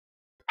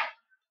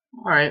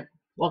Alright,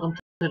 welcome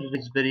to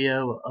today's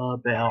video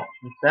about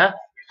Macbeth.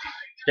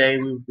 Today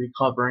we will be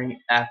covering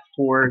Act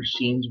 4,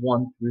 Scenes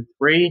 1 through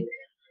 3.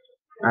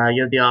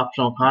 You have the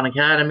optional Khan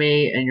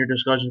Academy, and your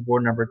discussion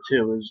board number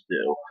 2 is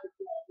due.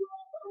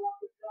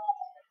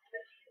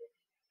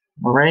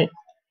 Alright.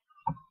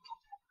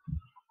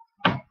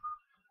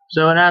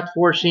 So in Act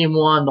 4, Scene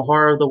 1, the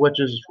horror of the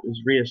witches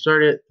is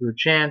reasserted through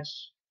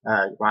chants,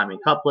 rhyming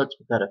couplets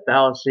without a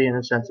fallacy, and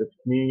a sense of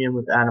communion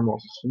with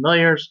animals and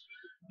familiars,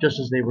 just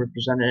as they were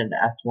presented in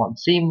Act 1,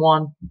 Scene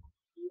 1.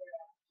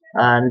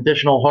 An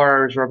additional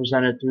horror is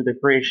represented through the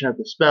creation of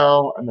the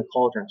spell and the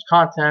cauldron's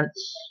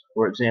contents.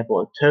 For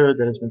example, a toad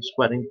that has been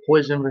sweating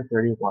poison for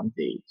 31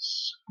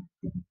 days.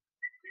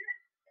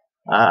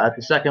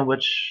 The second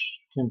witch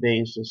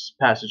conveys this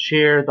passage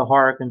here. The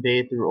horror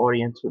conveyed through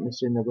audience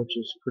witnessing the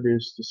witches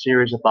produced a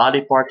series of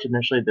body parts,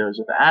 initially those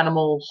of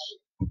animals.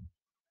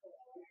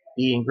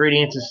 The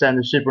ingredients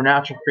ascend to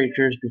supernatural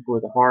creatures before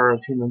the horror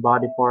of human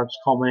body parts,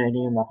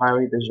 culminating in the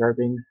highly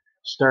disturbing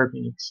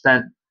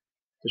extent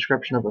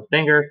description of a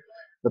finger,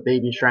 the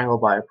baby strangled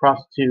by a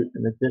prostitute,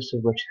 and the dish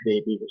of which the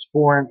baby was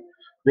born.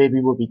 The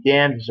baby will be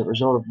damned as a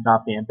result of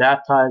not being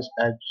baptized,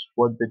 as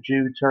would the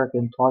Jew, Turk,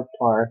 and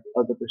Tartar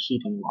of the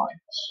preceding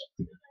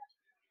lines.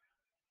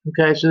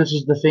 Okay, so this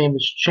is the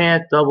famous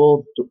chant,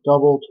 double,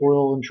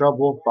 toil and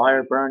trouble,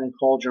 fire burn, and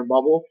cauldron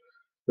bubble.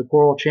 The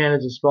choral chant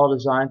is a spell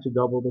designed to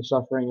double the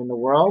suffering in the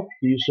world.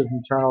 The use of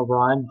internal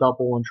rhyme,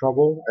 double and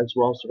trouble, as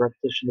well as the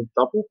repetition of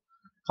double,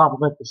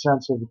 complement the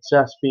sense of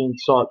success being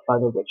sought by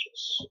the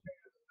witches.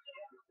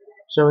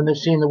 So in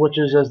this scene, the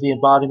witches, as the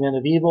embodiment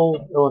of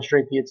evil,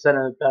 illustrate the extent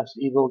of Macbeth's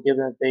evil,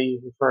 given that they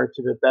refer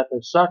to Macbeth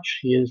as such.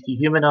 He is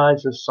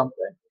dehumanized as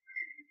something.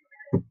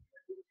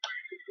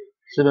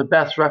 So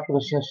Macbeth's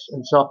recklessness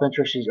and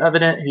self-interest is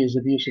evident. He is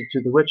abusive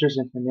to the witches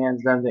and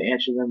commands them to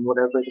answer them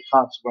whatever the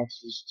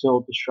consequences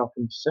till destruct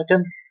and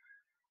sicken.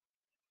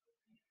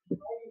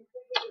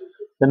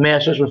 The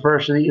Masters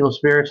refers to the evil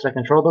spirits that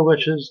control the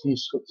witches.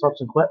 These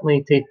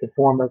subsequently take the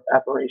form of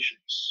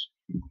apparitions.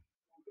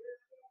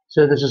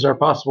 So this is our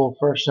possible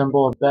first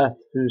symbol of Macbeth,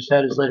 whose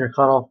head is later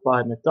cut off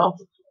by Macduff.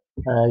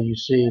 You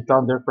see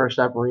thunder, first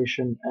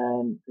apparition,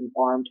 and an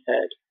armed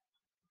head.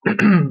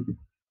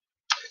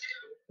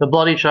 The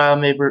bloody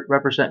child may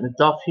represent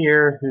Macduff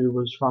here, who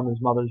was from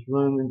his mother's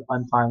womb and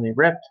untimely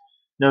ripped.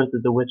 Note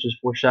that the witches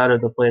foreshadow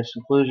the play's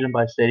conclusion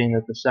by stating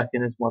that the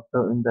second is more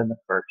potent than the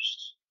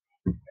first.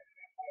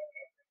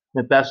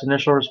 Macbeth's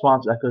initial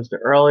response echoes the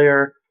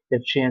earlier,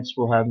 if chance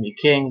will have me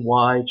king,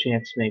 why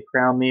chance may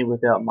crown me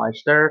without my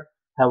stir.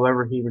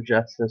 However, he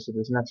rejects this in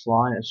his next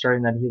line,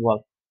 asserting that he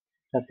will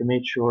have to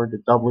make sure to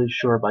doubly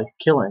sure by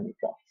killing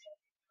Macduff.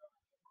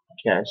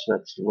 Okay, so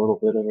that's a little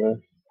bit of a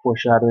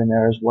foreshadowing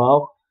there as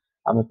well.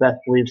 Macbeth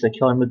believes that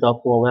killing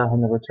Macduff will allow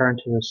him to return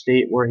to a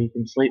state where he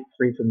can sleep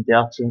free from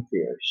doubts and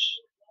fears.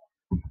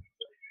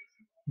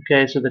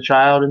 Okay, so the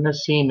child in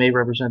this scene may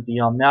represent the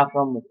young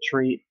Malcolm, with the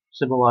tree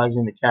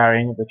symbolizing the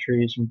carrying of the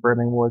trees from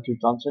Birmingham to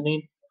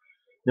Dunsinane.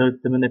 Note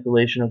the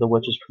manipulation of the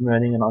witches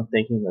promoting an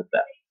unthinking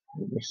Macbeth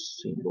in this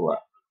scene below.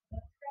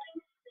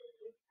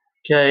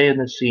 Okay, in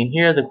this scene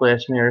here, the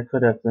glass mirror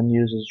could have been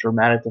used as a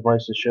dramatic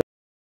device to show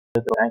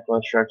that the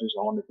ankle stretches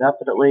on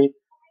indefinitely.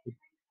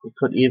 It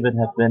could even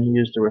have been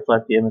used to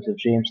reflect the image of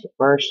James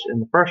I in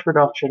the first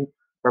production,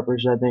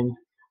 representing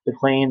the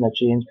claim that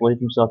James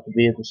believed himself to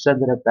be a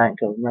descendant of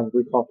Banquo. Remember,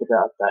 we talked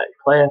about that in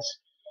class.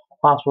 A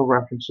possible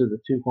reference to the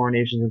two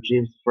coronations of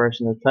James I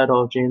and the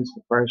title of James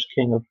I,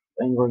 King of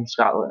England,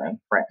 Scotland, and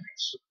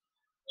France.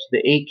 So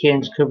the 8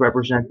 kings could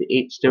represent the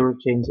 8 Stuart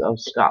kings of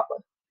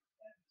Scotland.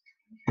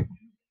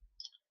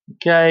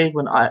 Okay,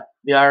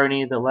 the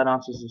irony that led on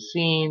to the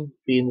scene,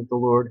 being that the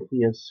Lord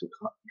he has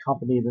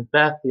accompanied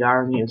Macbeth, the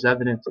irony is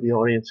evident to the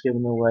audience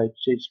given the way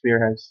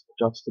Shakespeare has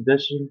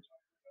juxtaposed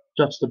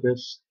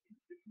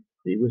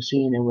the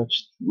scene in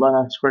which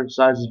Lennox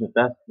criticizes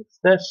Macbeth with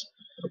this,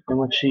 in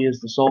which she is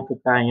the sole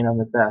companion of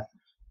Macbeth.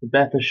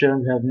 Macbeth is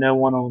shown to have no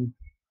one on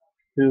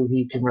who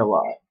he can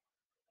rely.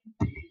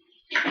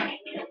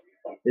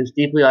 It is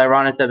deeply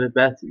ironic that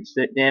Macbeth is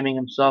damning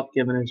himself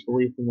given his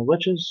belief in the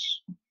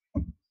witches.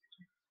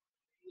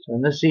 So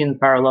in this scene, the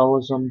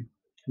parallelism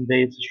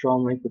conveys a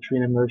strong link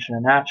between emotion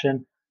and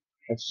action.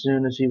 As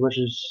soon as he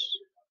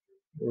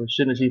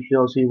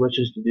feels he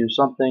wishes to do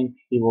something,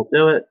 he will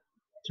do it.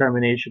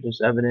 Determination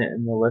is evident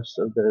in the list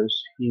of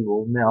those he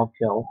will now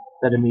kill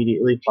that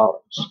immediately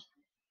follows.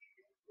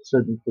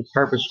 So the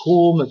purpose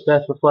cool,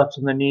 Macbeth reflects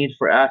on the need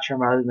for action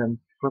rather than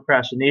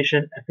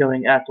procrastination,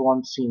 echoing Act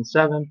 1, Scene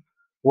 7.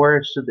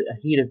 Words to the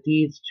heat of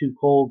deeds, too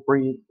cold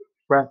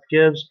breath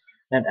gives,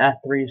 and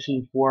Act 3,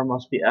 Scene 4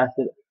 must be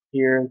acted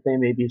here, they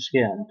may be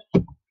scanned.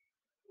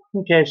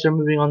 Okay, so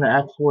moving on to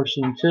Act 4,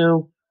 Scene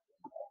 2.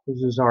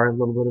 This is our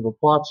little bit of a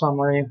plot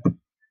summary.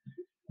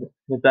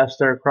 Macbeth's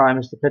third crime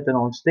is depicted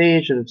on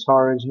stage, and its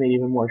horror is made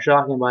even more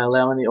shocking by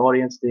allowing the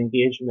audience to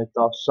engage in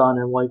Macduff's son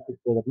and wife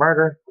before the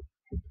murder.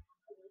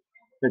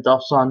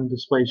 Macduff's son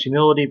displays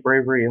humility,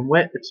 bravery, and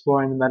wit,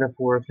 exploring the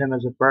metaphor of him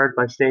as a bird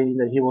by stating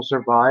that he will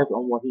survive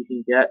on what he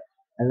can get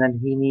and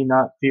then he need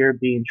not fear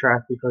being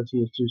tracked because he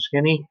is too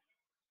skinny.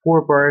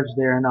 Poor birds,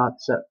 they are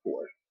not set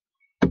for.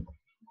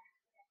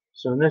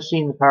 So in this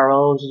scene, the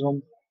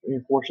parallelism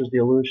reinforces the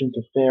allusion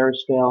to fair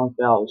is foul and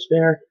foul is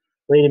fair.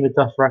 Lady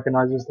Macbeth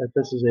recognizes that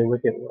this is a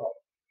wicked world.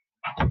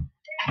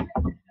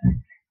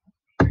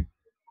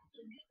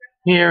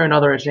 Here,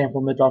 another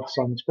example of Macduff's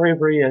son's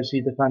bravery as he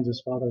defends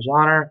his father's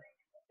honor.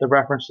 The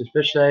reference to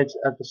fish eggs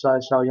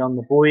emphasizes how young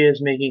the boy is,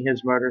 making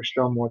his murder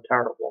still more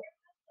terrible.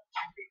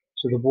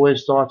 So the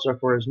boy's thoughts are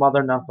for his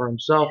mother, not for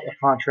himself, a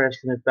contrast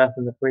to Macbeth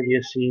in the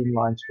previous scene,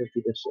 lines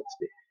 50 to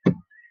 60.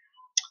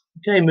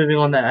 Okay, moving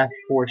on to Act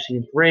 4,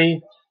 Scene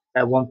 3,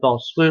 at one fell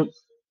swoop.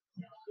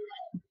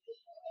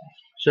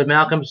 So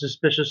Malcolm is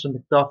suspicious of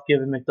Macduff,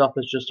 given Macduff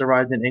has just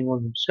arrived in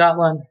England from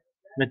Scotland.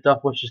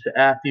 Macduff wishes to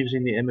act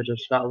using the image of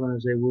Scotland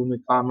as a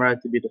wounded comrade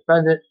to be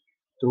defended.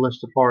 The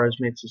list of horrors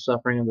makes the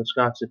suffering of the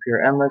Scots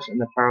appear endless, and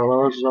the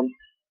parallelism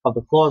of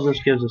the clauses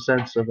gives a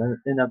sense of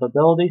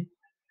inevitability.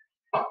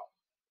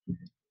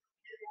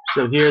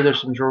 So here there's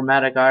some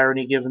dramatic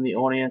irony given the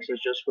audience has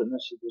just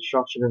witnessed the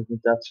destruction of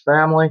Macduff's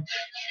family.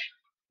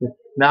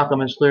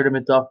 Malcolm is clear to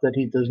Macduff that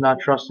he does not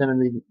trust him,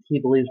 and he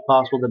believes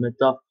possible that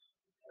Macduff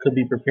could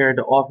be prepared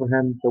to offer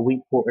him the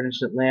weak, poor,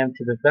 innocent lamb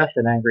to Macbeth,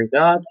 an angry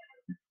god.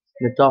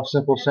 Macduff's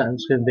simple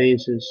sentence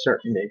conveys his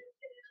certainty.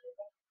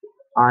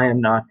 I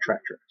am not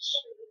treacherous.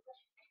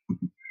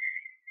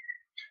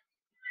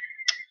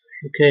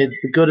 Okay,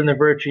 the good and the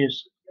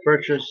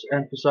virtuous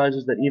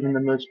emphasizes that even the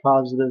most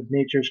positive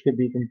natures could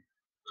be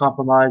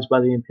compromised by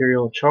the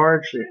imperial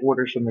charge, the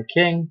orders from the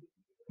king.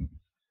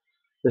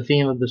 The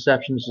theme of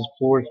deception is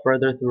explored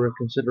further through a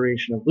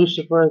consideration of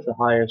Lucifer, the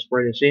highest,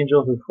 brightest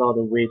angel who fell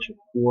to wage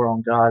war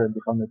on God and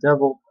become the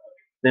devil.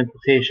 The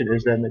implication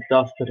is that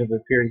Macduff could have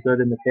appeared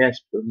good in the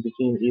past but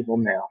became evil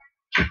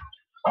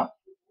now.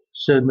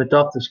 So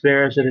Macduff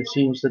despairs that it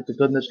seems that the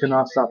goodness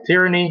cannot stop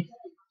tyranny.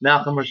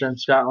 Malcolm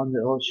presents Scotland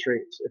that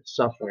illustrates its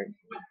suffering.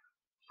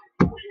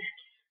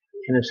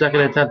 In a second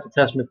attempt to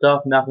test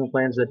Macduff, Malcolm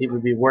claims that he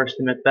would be worse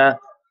than Macbeth.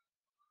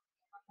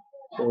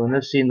 So in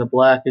this scene, the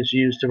black is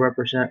used to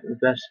represent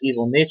Macbeth's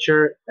evil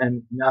nature,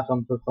 and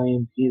Malcolm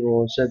proclaimed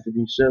evil is said to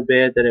be so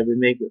bad that it would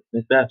make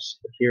Macbeth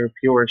appear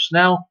pure as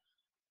snow.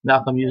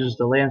 Malcolm uses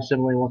the land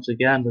simile once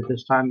again, but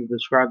this time to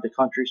describe the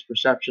country's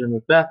perception of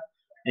Macbeth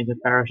in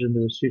comparison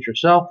to his future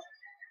self.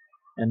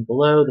 And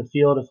below, the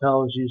field of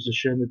hell is used to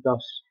show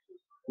Macduff's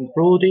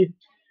cruelty.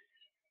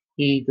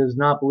 He does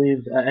not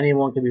believe that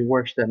anyone can be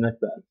worse than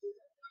Macbeth.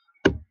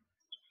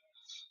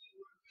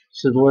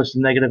 So the list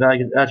of negative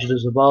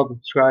adjectives above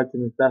described to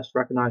Macbeth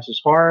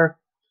recognizes horror.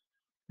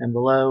 And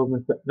below,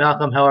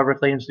 Malcolm, however,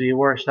 claims to be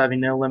worse,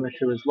 having no limit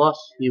to his lust.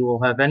 He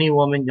will have any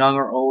woman, young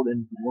or old,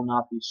 and he will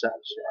not be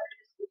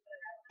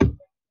satisfied.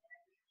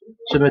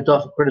 So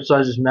Macduff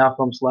criticizes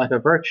Malcolm's lack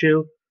of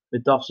virtue.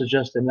 Macduff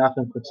suggests that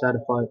Malcolm could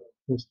satisfy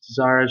his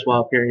desires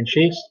while appearing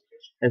chaste,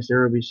 as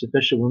there would be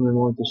sufficient women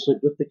willing to sleep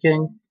with the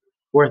king.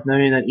 Worth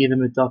noting that even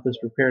Macduff is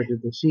prepared to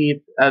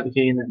deceive,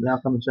 advocating that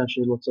Malcolm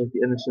essentially looks like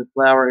the innocent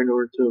flower in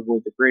order to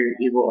avoid the greater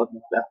evil of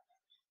Macbeth.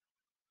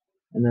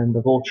 And then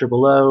the vulture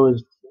below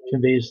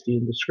conveys the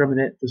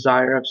indiscriminate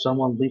desire of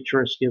someone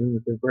lecherous, given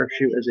that the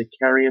virtue as a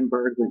carrion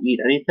bird would eat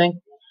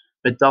anything.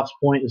 Macduff's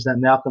point is that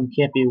Malcolm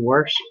can't be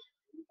worse,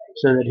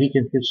 so that he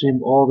can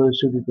consume all those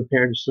who would be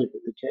prepared to sleep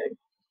with the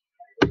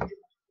king.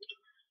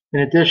 In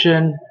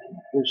addition,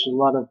 there's a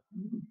lot of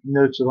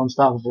notes of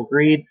unstoppable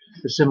greed.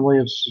 The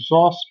simile of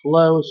sauce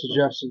below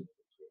suggests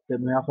that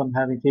Malcolm,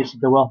 having tasted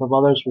the wealth of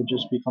others, would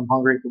just become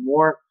hungry for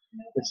more.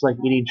 It's like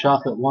eating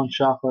chocolate, one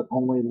chocolate,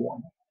 only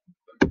one.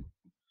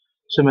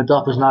 So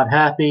Macduff is not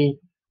happy.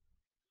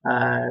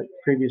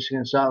 Previously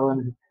in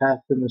Scotland, hath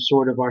been the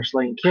sword of our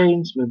slain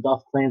kings.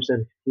 Macduff claims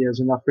that he has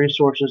enough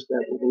resources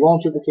that will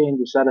belong to the king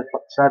to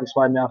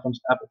satisfy Malcolm's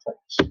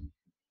appetites.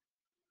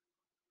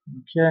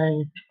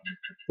 Okay,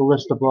 the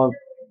list above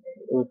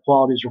the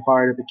qualities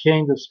required of the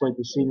king, despite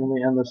the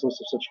seemingly endless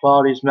list of such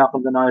qualities,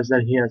 Malcolm denies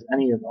that he has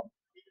any of them.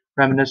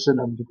 Reminiscent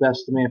of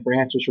Macbeth's demand for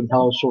answers from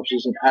hellish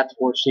sources in Act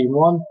 4, Scene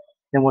 1,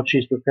 in which he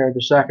is prepared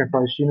to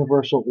sacrifice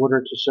universal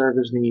order to serve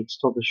his needs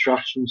till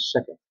destruction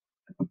sicken.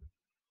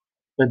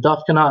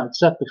 Macduff cannot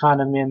accept the kind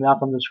of man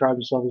Malcolm describes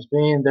himself as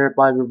being,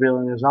 thereby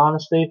revealing his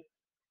honesty.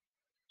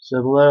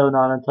 So below,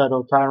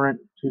 non-entitled tyrant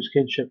whose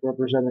kingship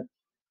represented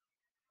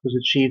was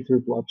achieved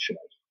through bloodshed.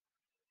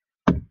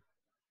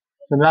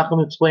 So Malcolm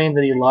explained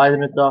that he lied to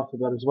Macduff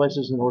about his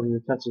vices in order to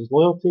test his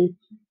loyalty.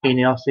 He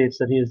now states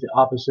that he is the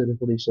opposite of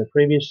what he said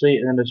previously,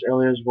 and in his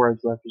earliest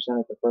words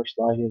represented the first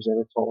lie he has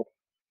ever told.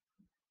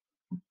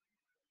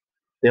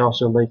 They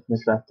also linked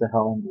Macbeth to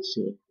hell and the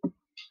sea.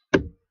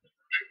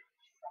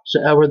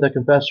 So Edward the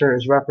Confessor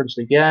is referenced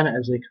again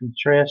as a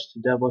contrast to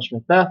devilish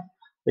Macbeth.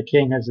 The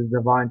king has a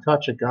divine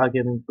touch, a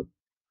God-given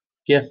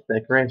gift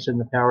that grants him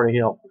the power to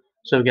heal.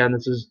 So again,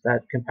 this is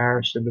that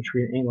comparison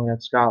between England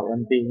and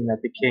Scotland, being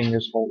that the king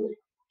is holy.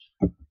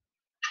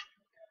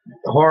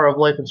 The horror of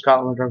life in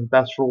Scotland are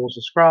Macbeth's rules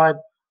described.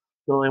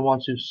 The only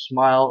ones who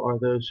smile are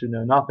those who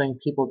know nothing.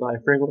 People die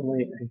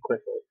frequently and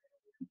quickly.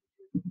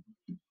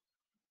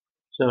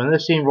 So in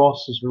this scene,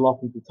 Ross is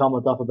reluctant to tell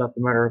Macduff about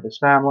the murder of his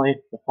family.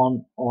 The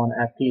pun on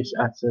at peace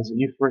acts as a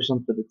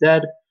euphemism for the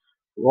dead.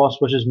 Ross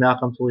wishes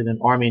Malcolm to lead an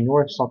army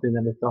north, something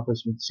that Macduff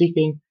has been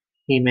seeking.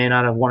 He may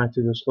not have wanted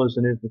to disclose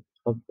the news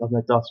of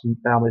Macduff's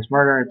family's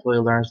murder until he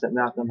learns that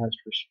Malcolm has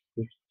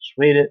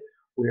persuaded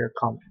we are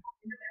coming.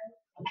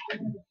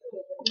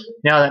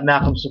 Now that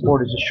Malcolm's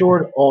support is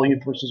assured, all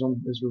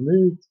euphemism is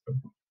removed.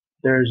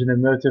 There is an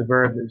emotive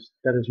verb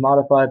that is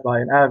modified by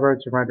an adverb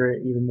to render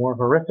it even more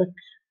horrific.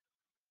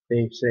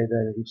 They say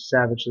that he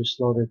savagely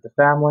slaughtered the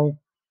family.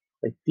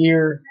 Like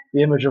deer,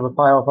 the image of a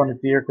pile of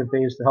hunted deer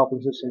conveys the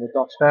helplessness in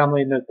Macduff's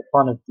family. Note the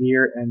pun of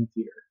deer and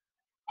deer.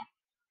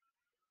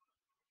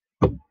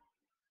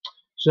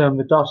 So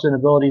Macduff's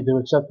inability to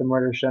accept the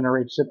murders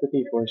generates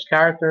sympathy for his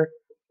character.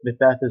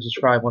 Macbeth is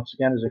described once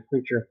again as a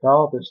creature of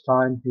hell. This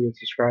time he is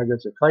described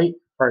as a kite,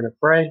 bird of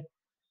prey,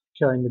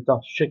 killing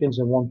Macduff's chickens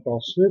in one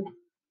fell swoop.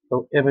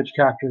 The image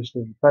captures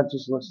the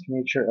defenseless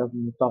nature of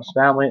Macduff's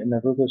family and the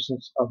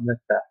ruthlessness of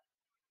Macbeth.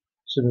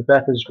 So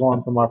Macbeth is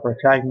gone from our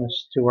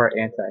protagonist to our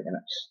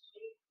antagonist.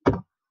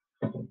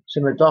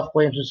 So Macduff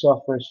blames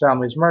himself for his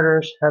family's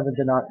murders. Heaven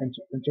did not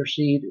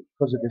intercede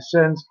because of his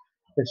sins.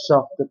 His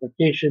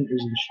self-deprecation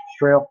is in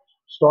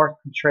stark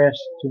contrast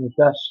to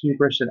Macbeth's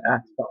hubris in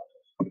Act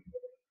 5.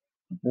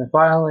 And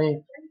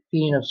finally,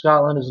 Queen of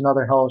Scotland is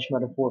another hellish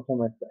metaphor for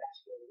Macbeth.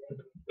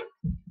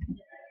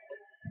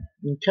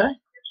 Okay,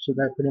 so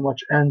that pretty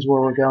much ends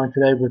where we're going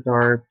today with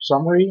our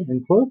summary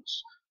and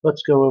quotes.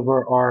 Let's go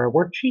over our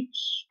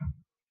worksheets.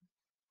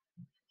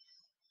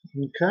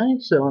 Okay,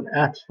 so in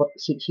Act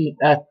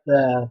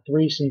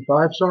 3, Scene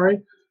 5,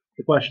 sorry.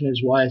 The question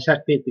is, why is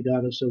Hecate, the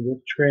goddess of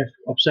witchcraft,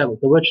 upset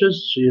with the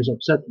witches? She is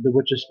upset that the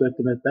witches spoke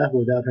to Macbeth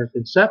without her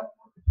consent.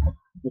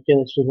 Okay,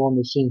 let's move on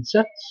to Scene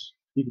 6.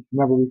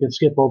 Remember, we can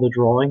skip all the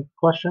drawing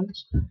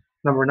questions.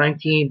 Number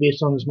 19,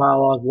 based on his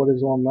monologue, what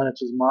is on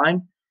Lennox's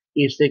mind?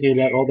 He is thinking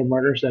about all the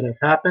murders that have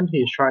happened. He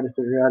is trying to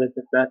figure out if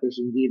Macbeth is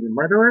indeed the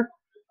murderer.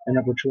 And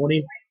number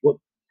 20,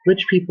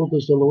 which people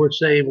does the Lord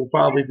say will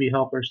probably be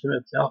helpers to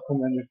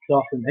Malcolm and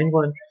Macduff in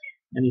England?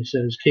 And he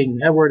says King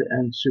Edward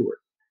and Seward.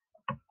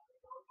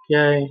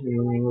 Okay,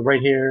 and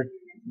right here,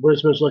 what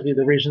is most likely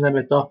the reason that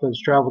Macduff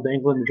has traveled to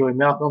England to join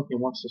Malcolm? He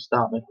wants to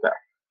stop Macbeth.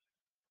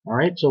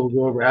 Alright, so we'll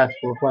go over Ask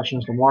 4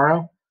 questions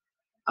tomorrow.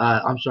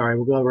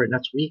 We'll go over it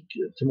next week.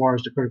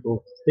 Tomorrow's the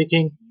critical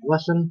thinking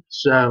lesson,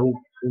 so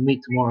we'll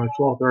meet tomorrow at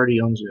 12:30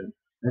 on Zoom.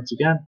 Thanks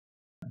again.